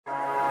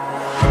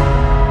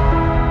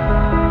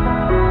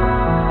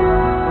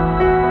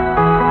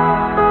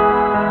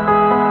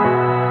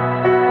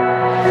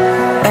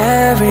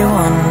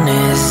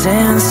Who's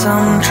in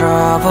some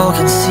trouble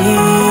can see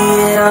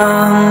it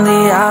on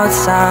the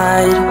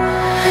outside.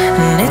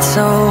 And it's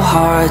so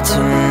hard to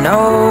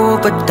know,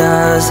 but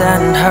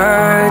doesn't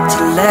hurt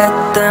to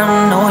let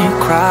them know you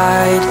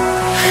cried.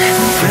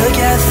 And we'll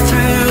get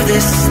through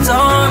this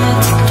storm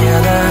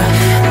together,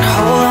 and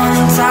hold on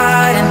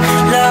tight and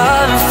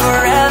love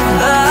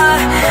forever.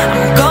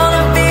 I'm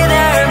gonna be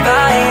there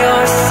by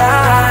your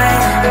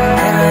side, I'm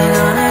never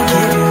gonna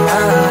give you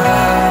up.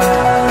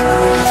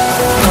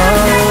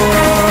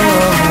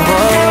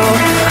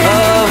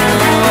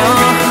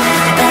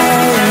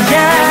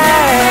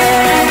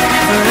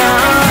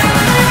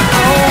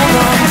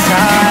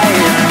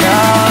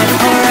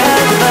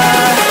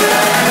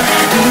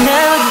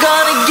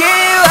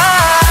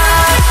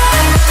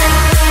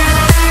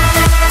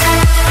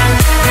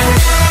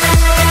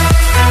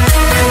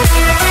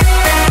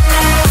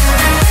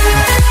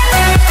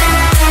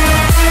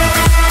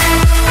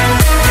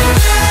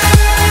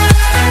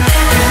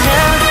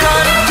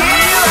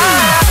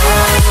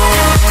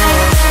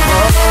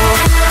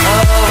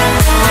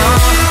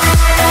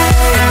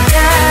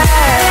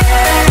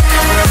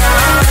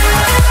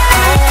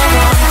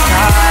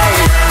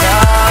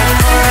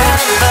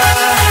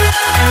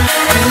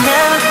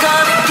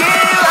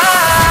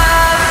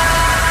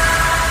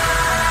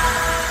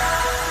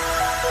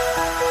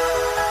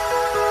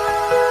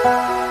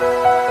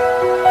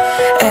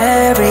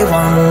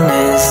 Everyone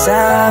is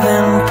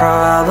having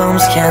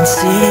problems, can't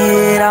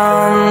see it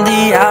on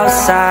the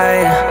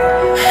outside,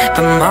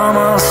 but Mama,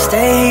 I'll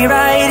stay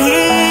right here.